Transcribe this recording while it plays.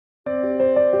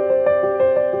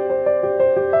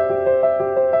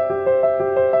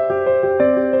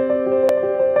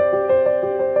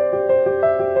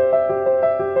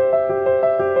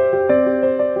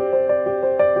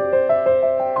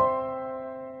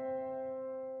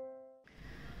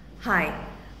Hi,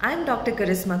 I'm Dr.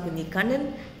 Karisma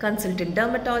Kunikanan, consultant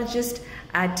dermatologist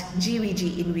at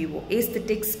GVG In Vivo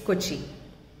Aesthetics, Kochi.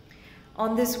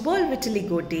 On this World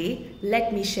Vitiligo Day,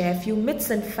 let me share a few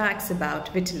myths and facts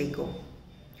about vitiligo.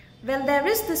 Well, there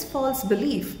is this false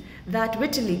belief that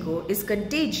vitiligo is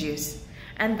contagious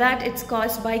and that it's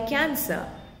caused by cancer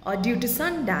or due to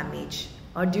sun damage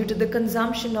or due to the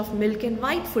consumption of milk and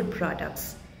white food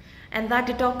products, and that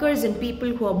it occurs in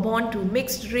people who are born to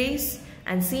mixed race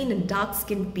and seen in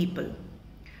dark-skinned people.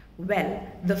 Well,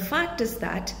 the fact is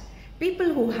that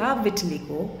people who have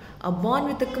vitiligo are born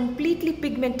with a completely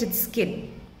pigmented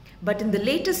skin, but in the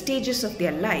later stages of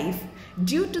their life,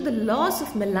 due to the loss of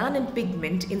melanin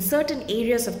pigment in certain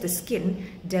areas of the skin,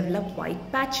 develop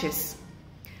white patches,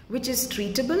 which is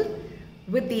treatable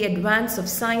with the advance of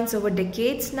science over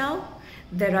decades now.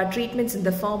 There are treatments in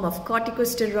the form of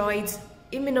corticosteroids,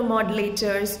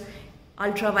 immunomodulators,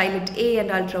 ultraviolet A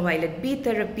and ultraviolet B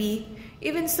therapy,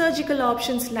 even surgical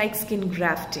options like skin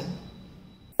grafting.